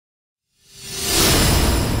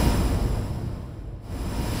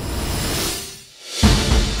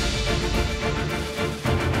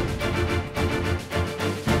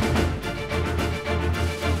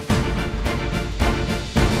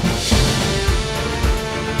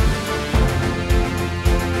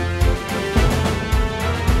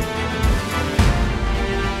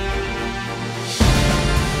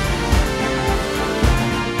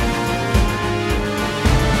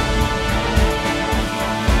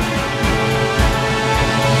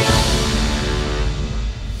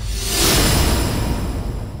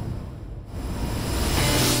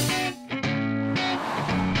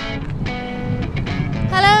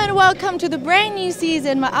to the brand new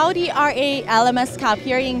season of Audi R8 LMS Cup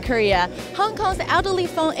here in Korea. Hong Kong's elderly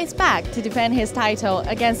Feng is back to defend his title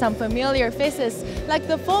against some familiar faces like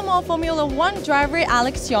the former Formula One driver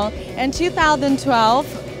Alex Yoong and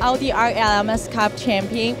 2012 Audi R8 LMS Cup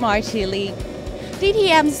champion Marty Li.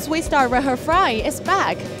 DTM's Swiss star Rahul Fry is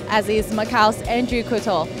back, as is Macau's Andrew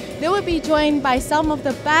Couto. They will be joined by some of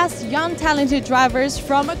the best young talented drivers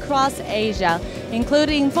from across Asia,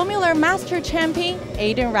 including Formula Master champion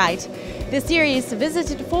Aiden Wright. The series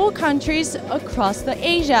visited 4 countries across the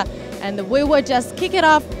Asia, and we will just kick it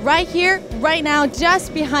off right here, right now,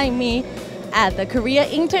 just behind me at the Korea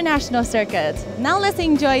International Circuit. Now let's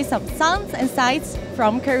enjoy some sounds and sights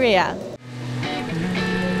from Korea.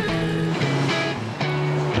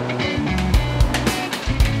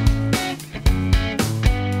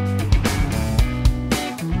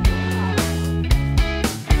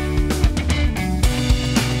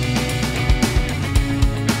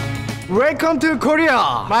 Welcome to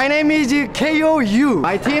Korea. My name is KOU.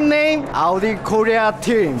 My team name Audi Korea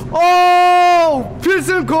team. Oh,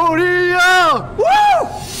 필승 Korea! Woo!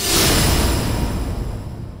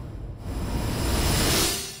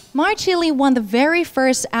 Marty Li won the very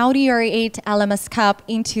first Audi R8 LMS Cup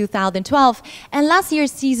in 2012, and last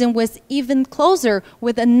year's season was even closer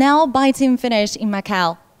with a nail-biting finish in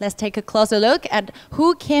Macau. Let's take a closer look at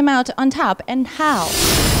who came out on top and how.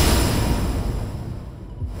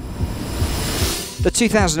 The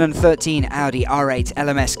 2013 Audi R8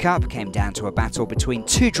 LMS Cup came down to a battle between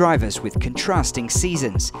 2 drivers with contrasting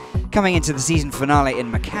seasons. Coming into the season finale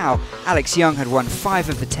in Macau, Alex Yoong had won 5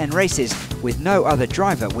 of the 10 races, with no other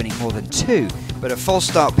driver winning more than 2. But a false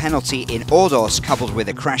start penalty in Ordos, coupled with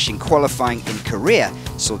a crash in qualifying in Korea,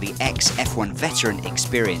 saw the ex-F1 veteran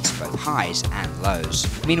experience both highs and lows.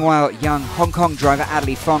 Meanwhile, young Hong Kong driver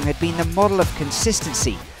Adley Fong had been the model of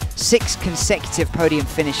consistency. 6 consecutive podium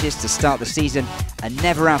finishes to start the season and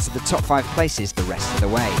never out of the top 5 places the rest of the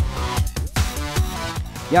way.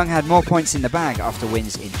 Young had more points in the bag after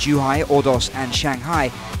wins in Zhuhai, Ordos and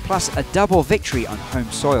Shanghai, plus a double victory on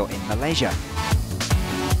home soil in Malaysia.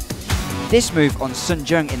 This move on Sun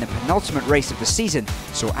Jung in the penultimate race of the season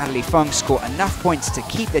saw Adley Fong score enough points to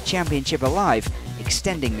keep the championship alive,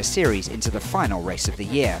 extending the series into the final race of the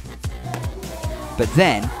year. But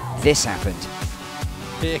then, this happened.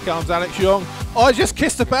 Here comes Alex Yoong. Oh, I just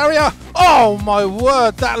kissed the barrier. Oh my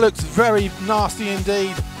word, that looks very nasty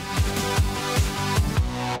indeed.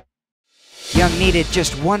 Young needed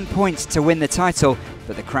just 1 point to win the title,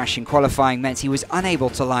 but the crash in qualifying meant he was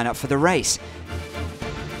unable to line up for the race.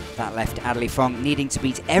 That left Adley Fong needing to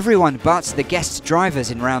beat everyone but the guest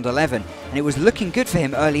drivers in round 11, and it was looking good for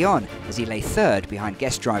him early on as he lay 3rd behind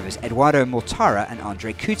guest drivers Eduardo Mortara and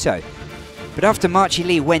Andre Couto. But after Marty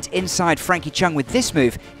Li went inside Frankie Chung with this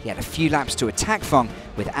move, he had a few laps to attack Fong,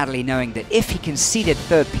 with Adley knowing that if he conceded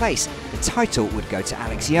 3rd place, the title would go to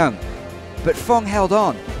Alex Yoong. But Fong held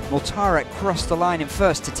on. Mortara crossed the line in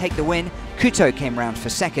 1st to take the win, Couto came round for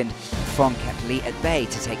 2nd, and Fong kept Li at bay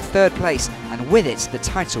to take 3rd place, and with it the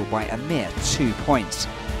title by a mere 2 points.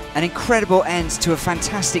 An incredible end to a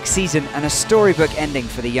fantastic season and a storybook ending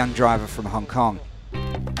for the young driver from Hong Kong.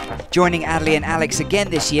 Joining Adley and Alex again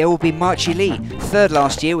this year will be Marty Li, 3rd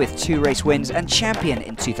last year with 2 race wins and champion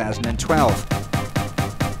in 2012.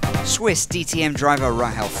 Swiss DTM driver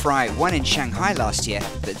Rahul Fry won in Shanghai last year,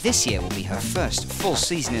 but this year will be her first full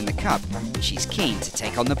season in the Cup, and she's keen to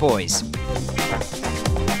take on the boys.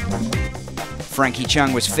 Frankie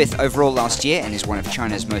Chung was 5th overall last year and is one of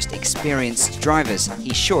China's most experienced drivers.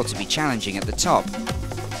 He's sure to be challenging at the top.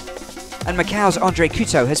 And Macau's Andre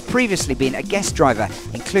Couto has previously been a guest driver,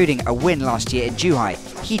 including a win last year in Zhuhai.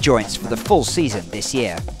 He joins for the full season this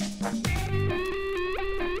year.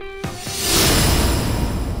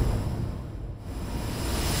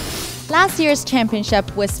 Last year's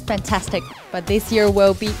championship was fantastic, but this year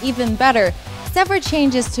will be even better. Several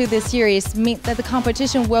changes to the series mean that the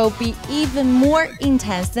competition will be even more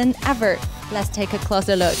intense than ever. Let's take a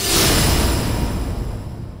closer look.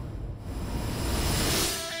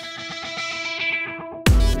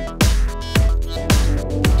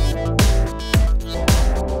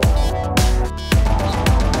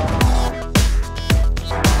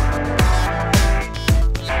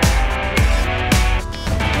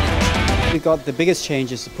 We got the biggest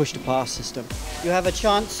change is the push-to-pass system. You have a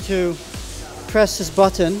chance to press this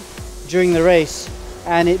button during the race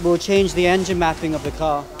and it will change the engine mapping of the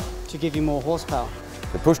car to give you more horsepower.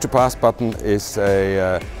 The push-to-pass button is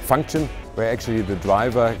a function where actually the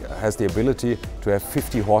driver has the ability to have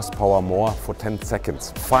 50 horsepower more for 10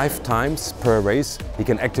 seconds. 5 times per race he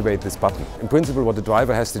can activate this button. In principle, what the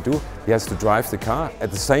driver has to do, he has to drive the car.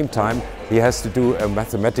 At the same time, he has to do a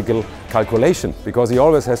mathematical calculation, because he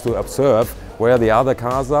always has to observe where the other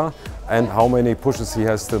cars are and how many pushes he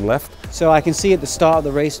has still left. So I can see at the start of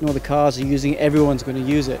the race and all the cars are using it, everyone's going to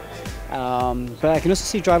use it. But I can also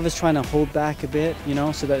see drivers trying to hold back a bit, you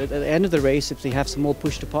know, so that at the end of the race, if they have some more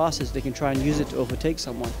push to passes, they can try and use it to overtake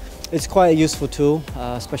someone. It's quite a useful tool,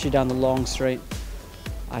 especially down the long straight.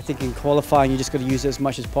 I think in qualifying, you just got to use it as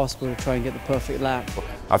much as possible to try and get the perfect lap.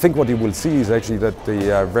 I think what you will see is actually that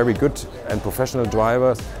the very good and professional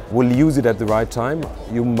drivers will use it at the right time.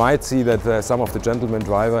 You might see that some of the gentleman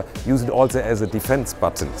drivers use it also as a defense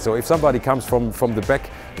button. So if somebody comes from the back,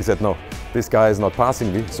 he said, no, this guy is not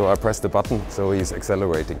passing me, so I press the button, so he's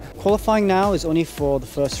accelerating. Qualifying now is only for the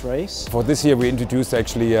first race. For this year, we introduced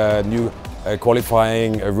actually a new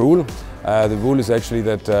qualifying rule. The rule is actually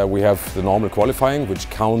that we have the normal qualifying, which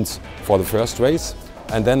counts for the first race.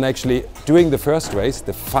 And then actually during the first race,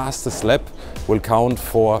 the fastest lap will count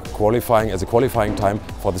for qualifying as a qualifying time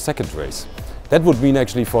for the second race. That would mean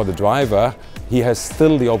actually for the driver, he has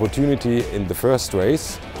still the opportunity in the first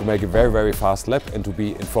race to make a very, very fast lap and to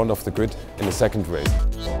be in front of the grid in the second race.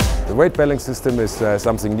 The weight balancing system is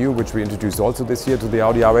something new which we introduced also this year to the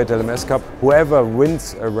Audi R8 LMS Cup. Whoever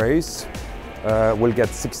wins a race will get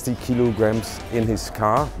 60 kilograms in his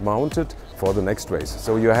car mounted for the next race.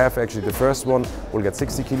 So you have actually the first one will get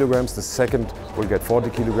 60 kilograms, the second will get 40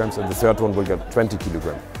 kilograms and the third one will get 20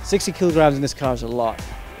 kilograms. 60 kilograms in this car is a lot.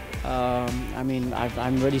 I mean,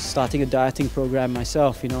 I'm already starting a dieting program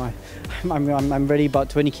myself, you know. I'm already about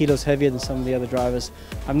 20 kilos heavier than some of the other drivers.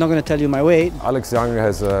 I'm not going to tell you my weight. Alex Young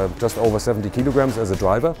has just over 70 kilograms as a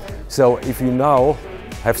driver. So if you now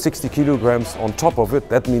have 60 kilograms on top of it,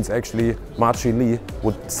 that means actually Marci Lee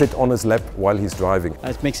would sit on his lap while he's driving.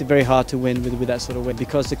 It makes it very hard to win with that sort of weight,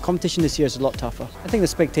 because the competition this year is a lot tougher. I think the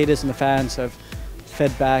spectators and the fans have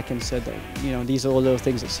fed back and said that, you know, these are all little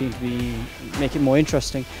things that seem to make it more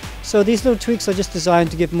interesting. So these little tweaks are just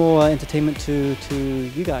designed to give more entertainment to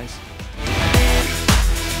you guys.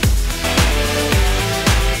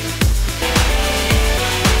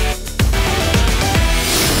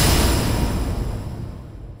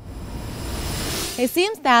 It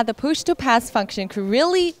seems that the push-to-pass function could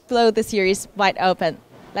really blow the series wide open.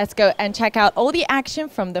 Let's go and check out all the action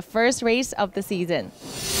from the first race of the season.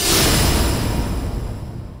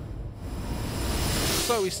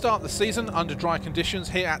 So we start the season under dry conditions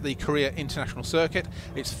here at the Korea International Circuit.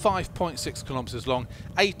 It's 5.6 kilometers long,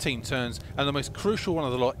 18 turns, and the most crucial one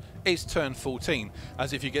of the lot is turn 14.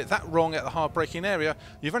 As if you get that wrong at the hard braking area,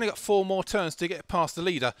 you've only got 4 more turns to get past the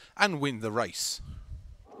leader and win the race.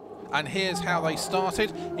 And here's how they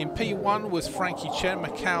started. In P1 was Frankie Chen,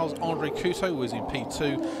 Macau's Andre Couto was in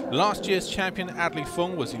P2. Last year's champion Adli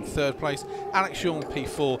Fung was in 3rd place, Alex Young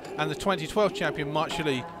P4, and the 2012 champion Marci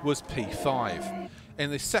Lee was P5.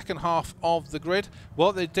 In the second half of the grid,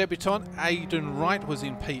 well, the debutant Aidan Wright was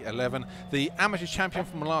in P11. The amateur champion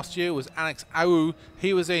from last year was Alex Au,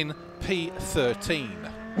 he was in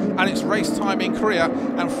P13. And it's race time in Korea,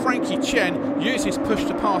 and Frankie Chen used his push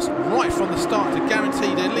to pass right from the start to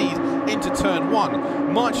guarantee their lead into turn 1.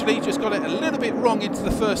 Marci Lee just got it a little bit wrong into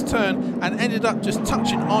the first turn and ended up just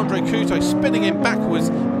touching Andre Couto, spinning him backwards,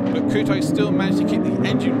 but Couto still managed to keep the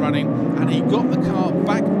engine running and he got the car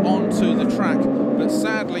back onto the track. But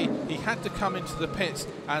sadly, he had to come into the pits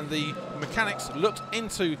and the mechanics looked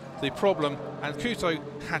into the problem and Couto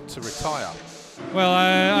had to retire. Well,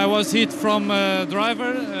 I was hit from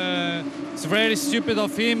driver. It's very stupid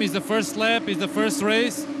of him. It's the first lap, it's the first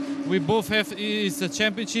race. We both have, it's a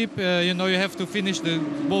championship. You know, you have to finish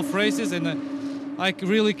both races, and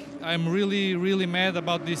I'm really mad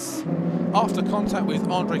about this. After contact with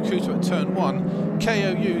Andre Couto at turn 1,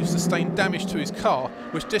 KOU sustained damage to his car,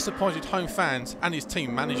 which disappointed home fans and his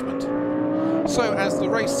team management. So as the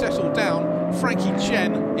race settled down, Frankie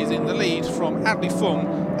Chen is in the lead from Adli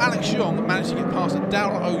Fung. Alex Young managed to get past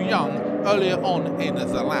Daryl O'Young earlier on in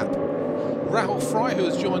the lap. Rahul Fry, who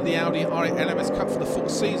has joined the Audi R8 LMS Cup for the full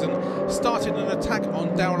season, started an attack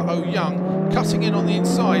on Daryl O'Young, cutting in on the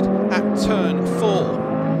inside at turn 4.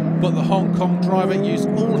 But the Hong Kong driver used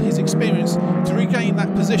all his experience to regain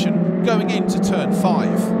that position going into turn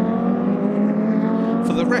 5.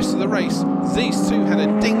 For the rest of the race, these two had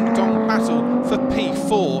a ding-dong battle for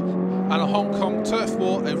P4, and a Hong Kong turf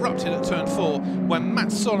war erupted at turn 4 when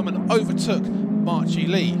Matt Solomon overtook Marci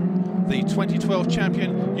Lee. The 2012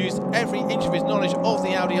 champion used every inch of his knowledge of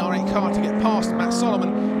the Audi R8 car to get past Matt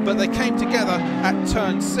Solomon, but they came together at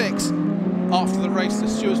turn 6. After the race, the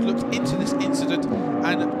stewards looked into this incident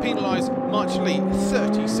and penalised March Lee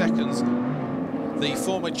 30 seconds. The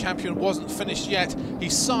former champion wasn't finished yet. He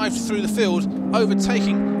scythed through the field,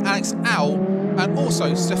 overtaking Alex Au and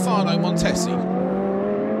also Stefano Montesi.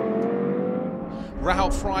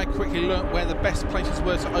 Rahul Fry quickly learnt where the best places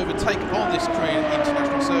were to overtake on this Korean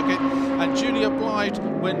international circuit, and Julia obliged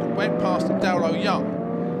when went past Daoro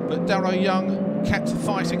Young. But Daoro Young kept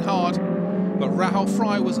fighting hard, but Rahul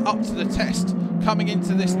Fry was up to the test. Coming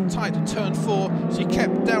into this tight turn 4, she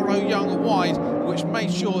kept Daoro Young wide, which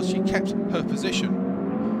made sure she kept her position.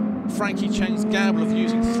 Frankie Chen's gamble of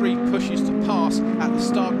using 3 pushes to pass at the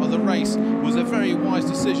start of the race was a very wise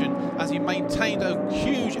decision, as he maintained a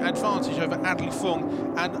huge advantage over Adli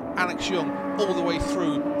Fung and Alex Young all the way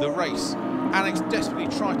through the race. Alex desperately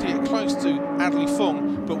tried to get close to Adli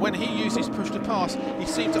Fung, but when he used his push to pass, he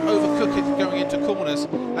seemed to overcook it going into corners.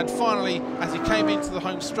 And finally, as he came into the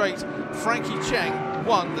home straight, Frankie Chen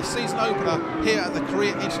won the season opener here at the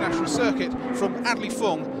Korea International Circuit from Adli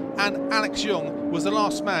Fung, and Alex Young was the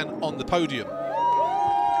last man on the podium.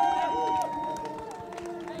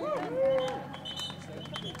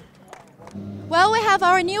 Well, we have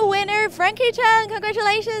our new winner, Frankie Chen.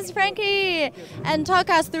 Congratulations, Frankie! And talk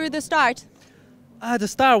us through the start. The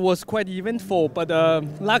start was quite eventful, but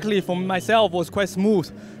luckily for myself was quite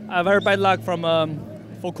smooth. Very bad luck from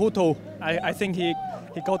for Koto. I think he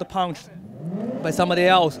got punched by somebody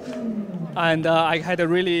else, and I had a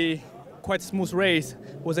really quite smooth race.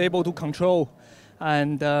 Was able to control,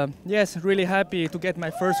 and yes, really happy to get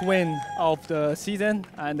my first win of the season,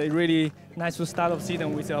 and really nice to start the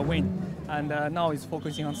season with a win. And now it's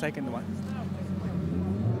focusing on second one.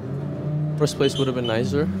 First place would have been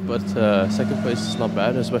nicer, but second place is not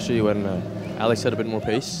bad, especially when Alex had a bit more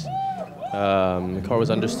pace. The car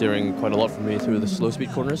was understeering quite a lot for me through the slow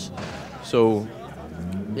speed corners. So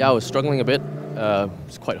yeah, I was struggling a bit.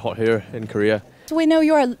 It's quite hot here in Korea. We know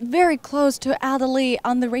you are very close to Adli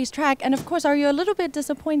on the racetrack, and of course, are you a little bit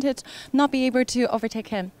disappointed not be able to overtake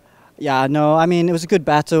him? Yeah, no, I mean, it was a good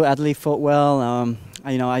battle. Adli fought well.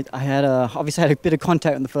 I had obviously had a bit of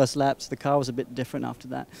contact in the first laps. The car was a bit different after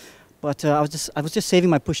that. But I was just saving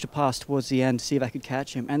my push to pass towards the end to see if I could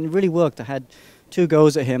catch him, and it really worked. I had 2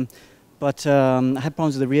 goes at him, but I had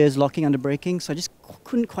problems with the rears locking under braking, so I just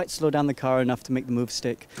couldn't quite slow down the car enough to make the move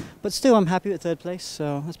stick. But still, I'm happy with 3rd place,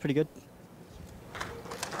 so that's pretty good.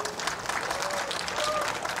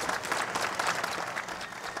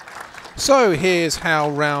 So here's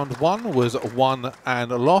how round 1 was won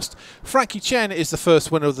and lost. Frankie Chen is the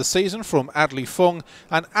first winner of the season from Adli Fung,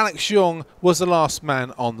 and Alex Young was the last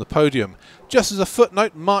man on the podium. Just as a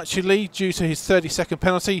footnote, March Lee, due to his 30-second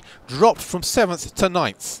penalty, dropped from 7th to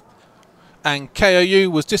 9th. And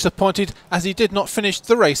KOU was disappointed as he did not finish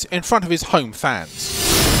the race in front of his home fans.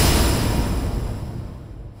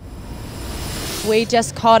 We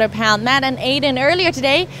just caught up Matt and Aiden earlier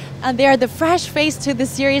today, and they are the fresh face to the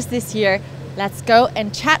series this year. Let's go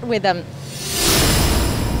and chat with them.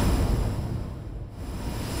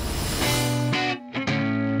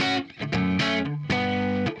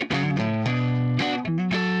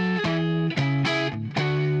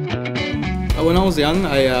 When I was young,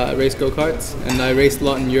 I raced go-karts, and I raced a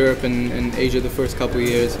lot in Europe and Asia the first couple of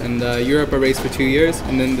years. And Europe I raced for 2 years,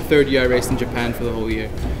 and then the 3rd year I raced in Japan for the whole year.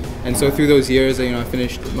 And so through those years, I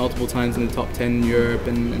finished multiple times in the top 10 in Europe,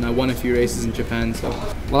 and I won a few races in Japan. So,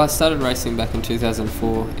 well, I started racing back in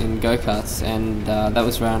 2004 in go-karts, and that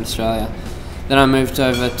was around Australia. Then I moved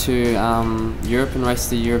over to Europe and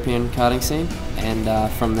raced the European karting scene,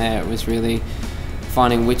 and from there it was really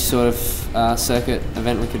finding which sort of circuit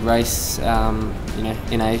event we could race,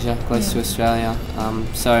 in Asia, close to Australia.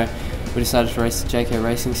 So we decided to race the JK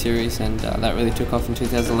Racing Series, and that really took off in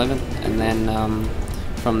 2011. And then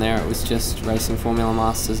from there it was just racing Formula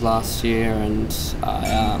Masters last year, and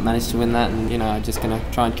I managed to win that, and I'm just going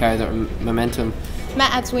to try and carry that momentum.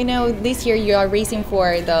 Matt, as we know, this year you are racing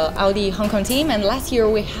for the Audi Hong Kong team, and last year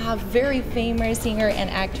we have very famous singer and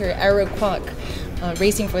actor Eric Kwok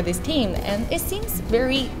racing for this team, and it seems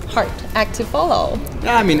very hard act to follow.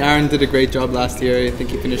 Yeah, I mean, Aaron did a great job last year. I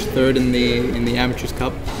think he finished 3rd in the Amateurs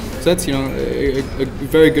Cup. So that's a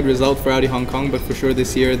very good result for Audi Hong Kong, but for sure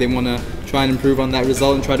this year they want to try and improve on that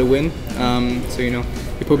result and try to win. So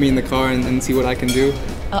they put me in the car and see what I can do.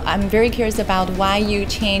 I'm very curious about why you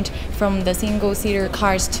changed from the single-seater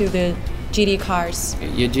cars to the GT cars.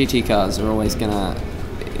 Your GT cars are always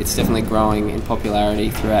it's definitely growing in popularity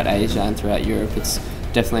throughout Asia and throughout Europe. It's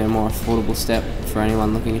definitely a more affordable step for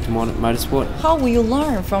anyone looking into motorsport. How will you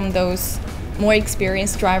learn from those more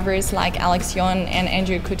experienced drivers like Alex Young and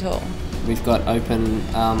Andrew Coutu? We've got open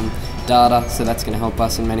data, so that's going to help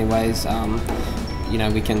us in many ways. You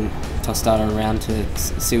know, we can toss data around to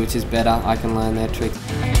see which is better. I can learn their tricks.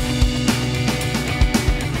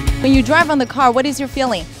 When you drive on the car, what is your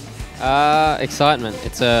feeling? Excitement.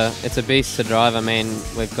 It's a beast to drive. I mean,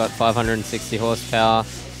 we've got 560 horsepower.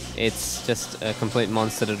 It's just a complete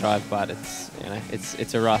monster to drive, but it's, you know,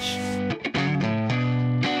 it's a rush.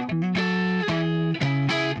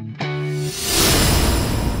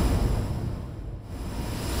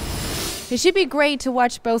 It should be great to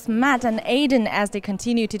watch both Matt and Aiden as they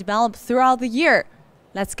continue to develop throughout the year.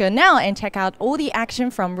 Let's go now and check out all the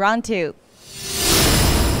action from round 2.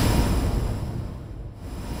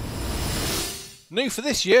 New for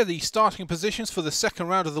this year, the starting positions for the second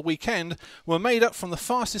round of the weekend were made up from the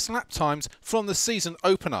fastest lap times from the season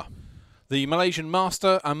opener. The Malaysian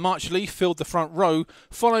master and March Lee filled the front row,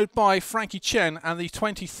 followed by Frankie Chen and the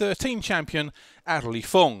 2013 champion Adelie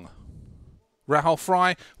Fong. Rahul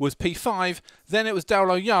Fry was P5, then it was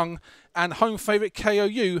Daolo Young, and home favourite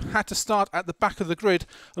KOU had to start at the back of the grid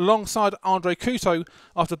alongside Andre Couto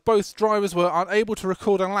after both drivers were unable to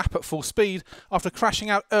record a lap at full speed after crashing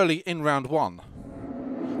out early in round 1.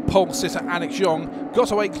 Pole sitter Alex Young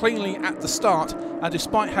got away cleanly at the start, and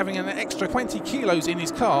despite having an extra 20 kilos in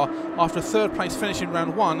his car after a third place finish in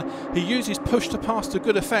round 1, he used his push to pass to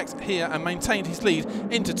good effect here and maintained his lead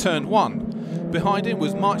into turn 1. Behind him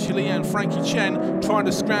was March Lee and Frankie Chen trying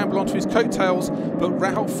to scramble onto his coattails, but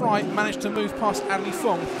Rahul Fry managed to move past Adelie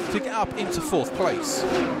Fong to get up into 4th place.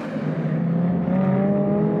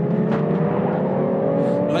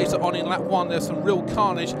 Later on in lap 1, there's some real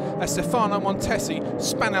carnage as Stefano Montesi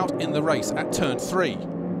span out in the race at turn 3.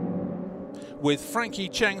 With Frankie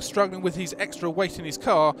Chen struggling with his extra weight in his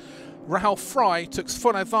car, Rahul Fry took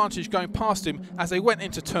full advantage going past him as they went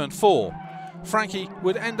into turn 4. Frankie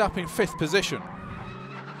would end up in 5th position.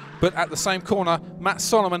 But at the same corner, Matt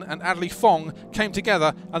Solomon and Adelie Fong came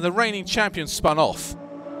together and the reigning champions spun off.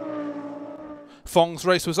 Fong's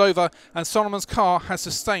race was over and Solomon's car has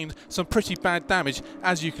sustained some pretty bad damage,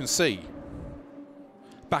 as you can see.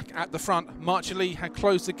 Back at the front, March Lee had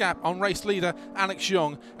closed the gap on race leader Alex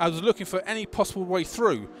Young and was looking for any possible way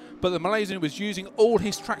through, but the Malaysian was using all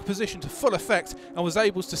his track position to full effect and was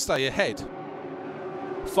able to stay ahead.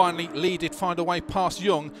 Finally, Lee did find a way past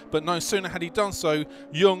Young, but no sooner had he done so,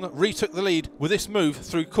 Young retook the lead with this move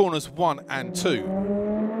through corners 1 and 2.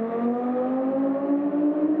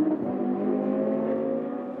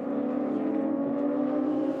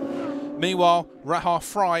 Meanwhile, Rahul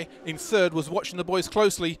Fry in 3rd was watching the boys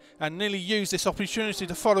closely and nearly used this opportunity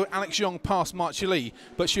to follow Alex Young past March Lee,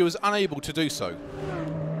 but she was unable to do so.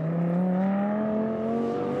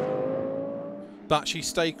 But she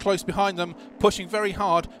stayed close behind them, pushing very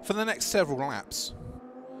hard for the next several laps.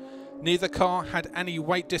 Neither car had any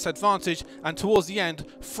weight disadvantage, and towards the end,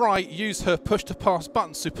 Fry used her push-to-pass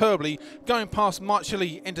button superbly, going past March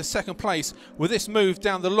Lee into 2nd place with this move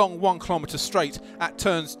down the long 1 kilometre straight at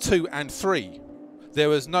turns 2 and 3. There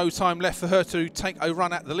was no time left for her to take a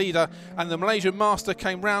run at the leader, and the Malaysian master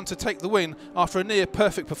came round to take the win after a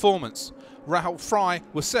near-perfect performance. Rahul Fry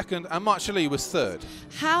was 2nd and March Lee was 3rd.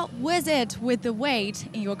 How was it with the weight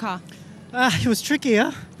in your car? It was tricky,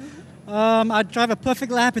 huh? I'd drive a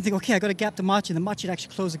perfect lap and think, okay, I got a gap to March, and the March would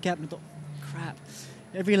actually close the gap. And I thought, crap.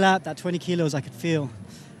 Every lap, that 20 kilos I could feel.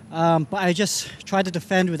 But I just tried to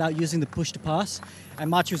defend without using the push to pass. And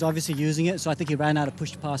March was obviously using it, so I think he ran out of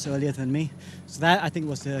push to pass earlier than me. So that, I think,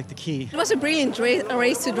 was the key. It was a brilliant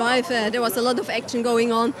race to drive. There was a lot of action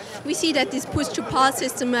going on. We see that this push to pass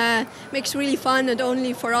system makes really fun, not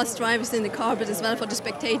only for us drivers in the car, but as well for the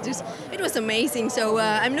spectators. It was amazing, so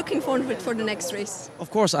I'm looking forward for the next race. Of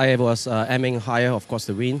course, I was aiming higher, of course,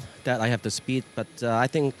 the win, that I have the speed, but I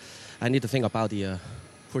think I need to think about the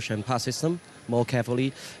push and pass system more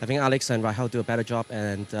carefully. I think Alex and Rahul do a better job,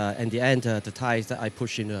 and in the end, the tires that I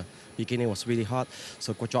pushed in the beginning was really hot,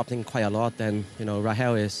 so dropping quite a lot. Then, you know,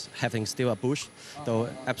 Rahul is having still a push, though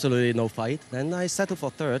absolutely no fight. Then I settled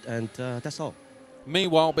for 3rd, and that's all.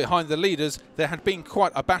 Meanwhile, behind the leaders, there had been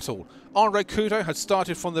quite a battle. Andre Couto had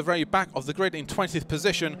started from the very back of the grid in 20th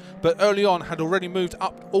position, but early on had already moved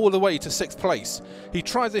up all the way to 6th place. He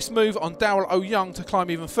tried this move on Daryl Young to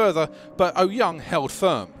climb even further, but Young held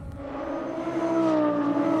firm.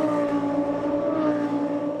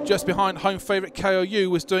 Just behind home favourite KOU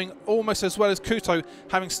was doing almost as well as Couto,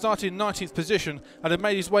 having started in 19th position and had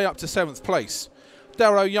made his way up to 7th place.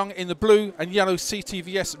 Daryl Young in the blue and yellow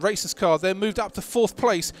CTVS racers car then moved up to 4th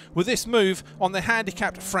place with this move on the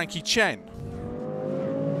handicapped Frankie Chen.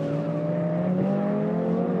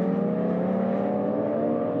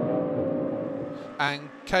 And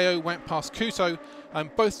KO went past Couto,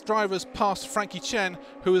 and both drivers passed Frankie Chen,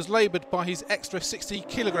 who was laboured by his extra 60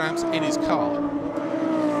 kilograms in his car.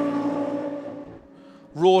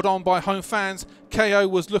 Roared on by home fans, KO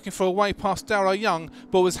was looking for a way past Darrell Young,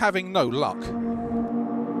 but was having no luck.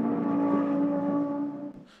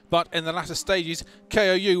 But in the latter stages,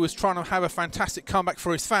 KOU was trying to have a fantastic comeback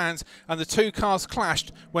for his fans, and the two cars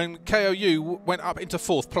clashed when KOU went up into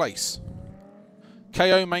 4th place.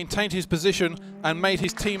 KO maintained his position and made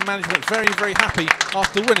his team management very, very happy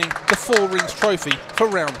after winning the 4 Rings trophy for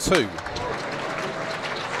round 2.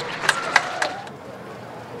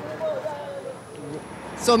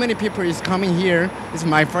 So many people is coming here. It's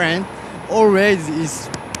my friend. Always is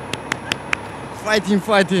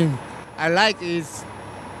fighting. I like is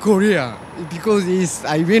Korea because it's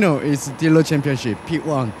it's the championship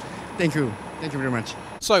P1. Thank you very much.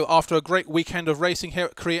 So after a great weekend of racing here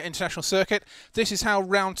at Korea International Circuit, this is how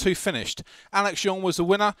round 2 finished. Alex Young was the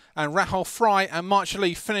winner, and Rahul Fry and March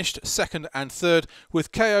Lee finished 2nd and 3rd,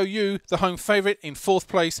 with KOU the home favourite in 4th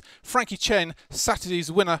place, Frankie Chen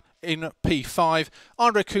Saturday's winner in P5,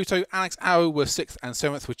 Andre Couto, Alex Au were 6th and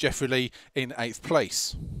 7th, with Jeffrey Lee in 8th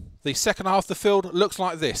place. The second half of the field looks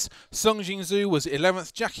like this. Sung Jin-Zhu was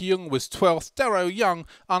 11th, Jackie Young was 12th, Darrell Young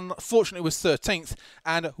unfortunately was 13th,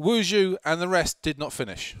 and Wu Zhu and the rest did not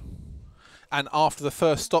finish. And after the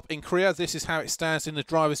first stop in Korea, this is how it stands in the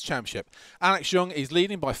Drivers' Championship. Alex Young is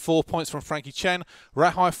leading by 4 points from Frankie Chen,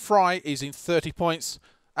 Rahul Fry is in 30 points,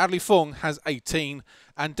 Adley Fong has 18,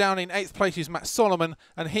 and down in 8th place is Matt Solomon,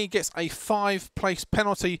 and he gets a 5-place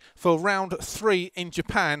penalty for round 3 in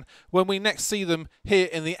Japan when we next see them here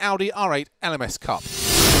in the Audi R8 LMS Cup.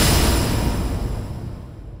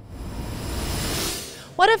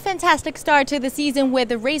 What a fantastic start to the season with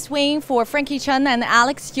the race win for Frankie Chen and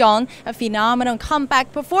Alex Young. A phenomenal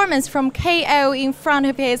comeback performance from KO in front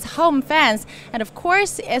of his home fans. And of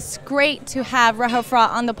course, it's great to have Rahul Fry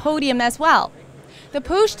on the podium as well. The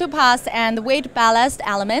push-to-pass and the weight ballast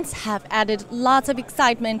elements have added lots of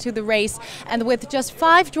excitement to the race, and with just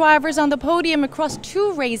 5 drivers on the podium across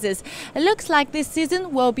 2 races, it looks like this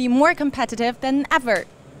season will be more competitive than ever.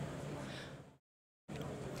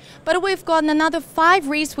 But we've got another 5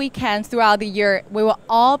 race weekends throughout the year. We will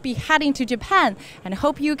all be heading to Japan, and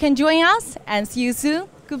hope you can join us, and see you soon.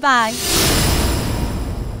 Goodbye.